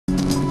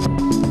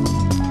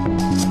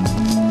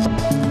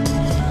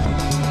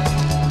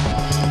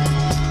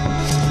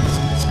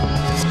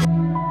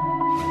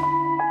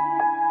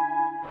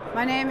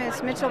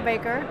is Mitchell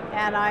Baker,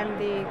 and I'm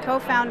the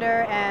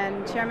co-founder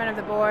and chairman of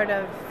the board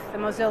of the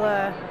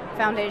Mozilla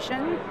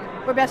Foundation.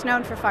 We're best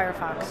known for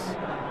Firefox.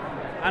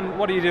 And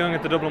what are you doing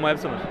at the Dublin Web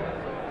Summit?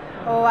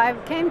 Oh, I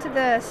came to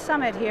the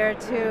summit here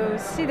to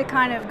see the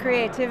kind of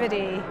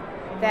creativity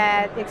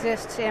that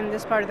exists in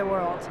this part of the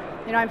world.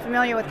 You know, I'm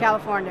familiar with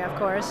California, of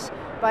course,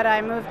 but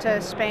I moved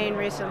to Spain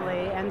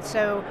recently, and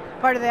so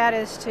part of that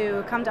is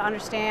to come to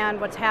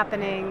understand what's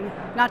happening,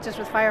 not just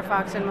with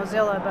Firefox and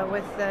Mozilla, but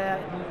with the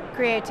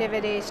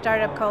creativity,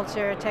 startup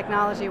culture,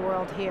 technology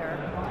world here.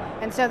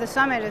 And so the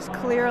summit is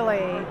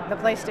clearly the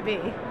place to be.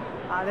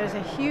 There's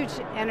a huge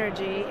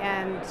energy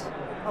and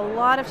a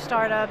lot of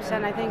startups,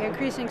 and I think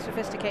increasing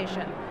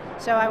sophistication.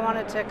 So I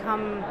wanted to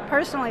come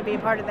personally be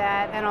part of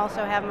that, and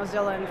also have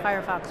Mozilla and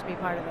Firefox be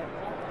part of it.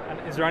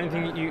 And is there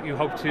anything you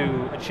hope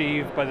to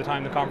achieve by the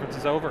time the conference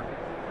is over?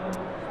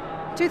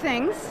 Two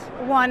things.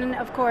 One,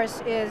 of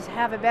course, is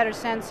have a better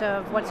sense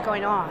of what's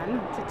going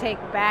on to take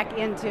back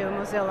into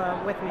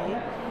Mozilla with me.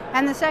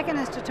 And the second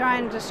is to try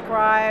and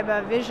describe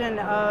a vision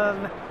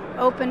of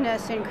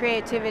openness and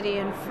creativity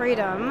and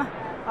freedom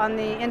on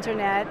the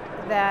internet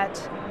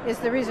that is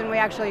the reason we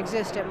actually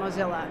exist at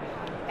Mozilla.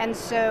 And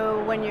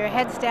so when your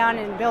head's down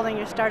in building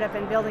your startup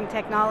and building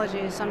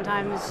technologies,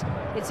 sometimes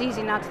it's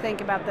easy not to think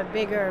about the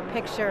bigger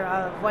picture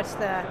of what's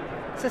the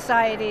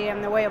society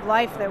and the way of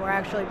life that we're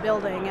actually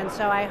building. And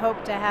so I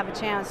hope to have a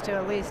chance to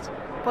at least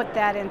put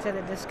that into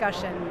the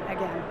discussion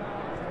again.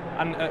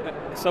 And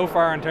so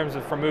far, in terms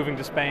of from moving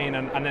to Spain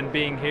and then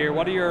being here,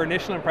 what are your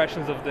initial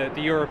impressions of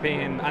the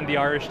European and the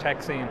Irish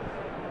tech scene?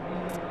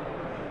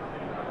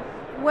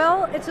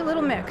 Well, it's a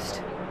little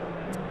mixed.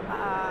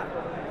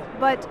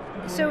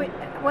 So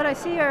what I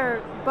see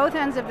are both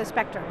ends of the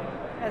spectrum.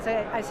 As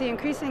I see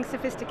increasing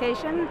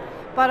sophistication,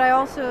 but I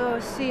also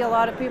see a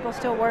lot of people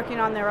still working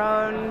on their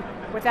own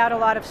without a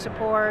lot of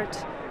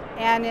support,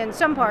 and in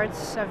some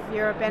parts of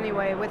Europe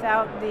anyway,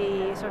 without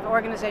the sort of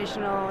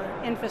organizational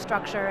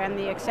infrastructure and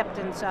the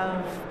acceptance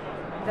of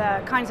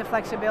the kinds of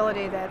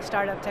flexibility that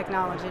startup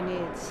technology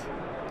needs.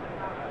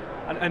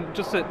 And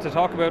just to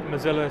talk about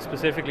Mozilla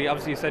specifically,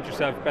 obviously you said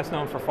yourself best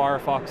known for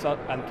Firefox,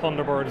 and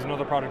Thunderbird is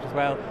another product as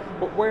well,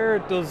 but where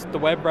does the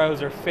web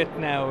browser fit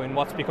now in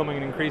what's becoming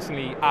an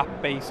increasingly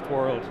app-based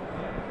world?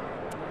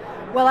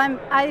 Well,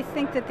 I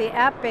think that the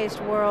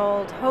app-based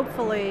world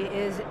hopefully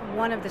is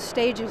one of the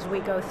stages we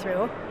go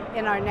through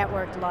in our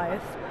networked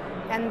life,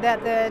 and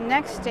that the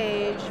next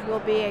stage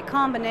will be a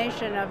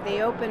combination of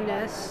the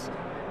openness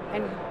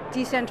and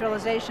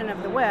decentralization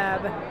of the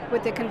web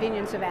with the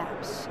convenience of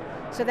apps.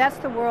 So that's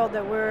the world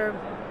that we're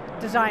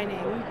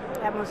designing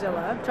at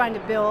Mozilla, trying to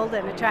build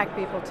and attract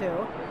people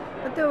to.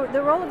 But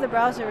the role of the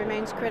browser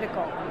remains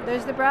critical.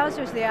 There's the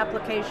browser's the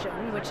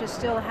application, which is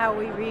still how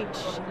we reach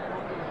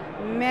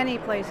many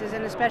places,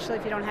 and especially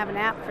if you don't have an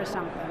app for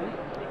something.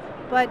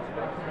 But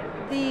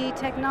the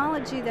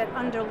technology that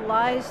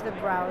underlies the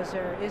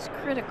browser is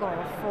critical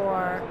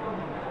for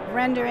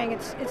rendering.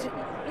 It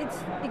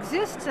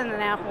exists in an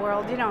app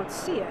world, you don't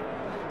see it.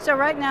 So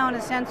right now, in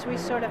a sense, we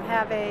sort of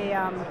have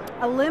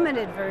a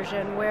limited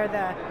version where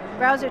the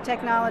browser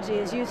technology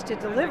is used to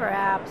deliver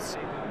apps,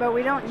 but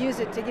we don't use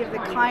it to give the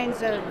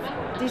kinds of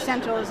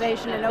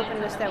decentralization and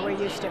openness that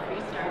we're used to.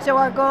 So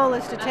our goal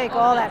is to take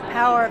all that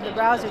power of the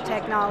browser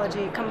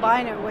technology,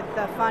 combine it with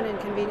the fun and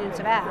convenience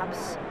of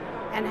apps,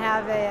 and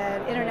have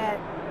an internet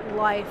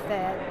life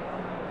that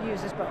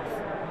uses both.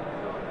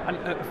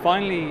 And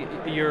finally,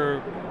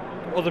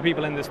 other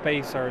people in this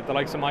space are the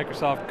likes of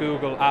Microsoft,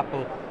 Google,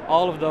 Apple.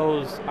 All of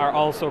those are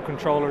also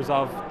controllers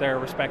of their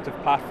respective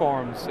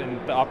platforms in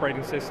the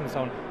operating system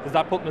zone. Does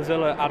that put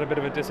Mozilla at a bit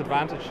of a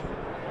disadvantage?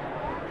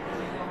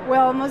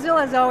 Well,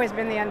 Mozilla has always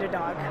been the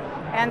underdog,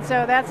 and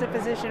so that's a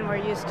position we're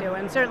used to,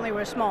 and certainly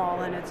we're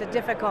small, and it's a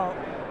difficult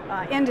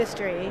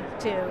industry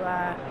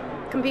to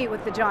compete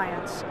with the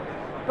giants.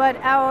 But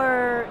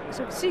our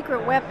sort of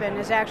secret weapon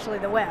is actually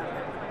the web.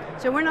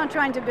 So we're not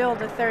trying to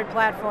build a third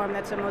platform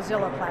that's a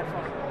Mozilla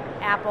platform.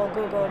 Apple,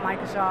 Google,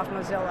 Microsoft,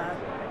 Mozilla,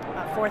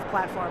 fourth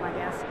platform, I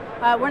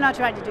guess. We're not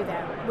trying to do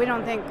that. We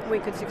don't think we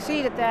could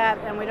succeed at that,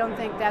 and we don't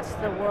think that's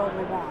the world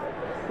we want.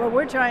 What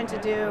we're trying to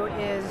do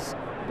is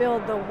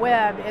build the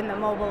web in the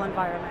mobile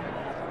environment.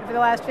 For the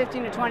last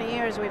 15 to 20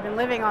 years, we've been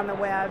living on the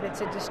web.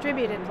 It's a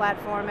distributed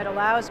platform. It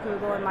allows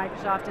Google and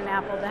Microsoft and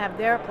Apple to have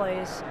their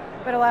place,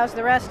 but allows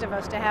the rest of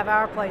us to have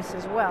our place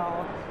as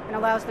well, and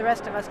allows the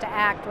rest of us to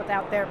act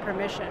without their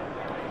permission.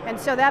 And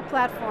so that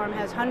platform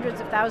has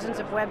hundreds of thousands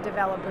of web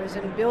developers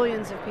and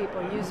billions of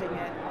people using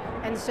it.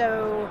 And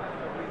so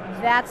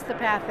that's the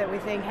path that we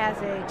think has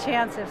a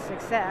chance of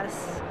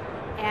success.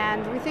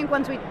 And we think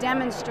once we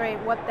demonstrate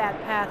what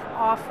that path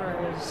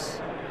offers,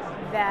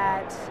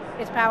 that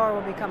its power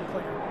will become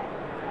clear.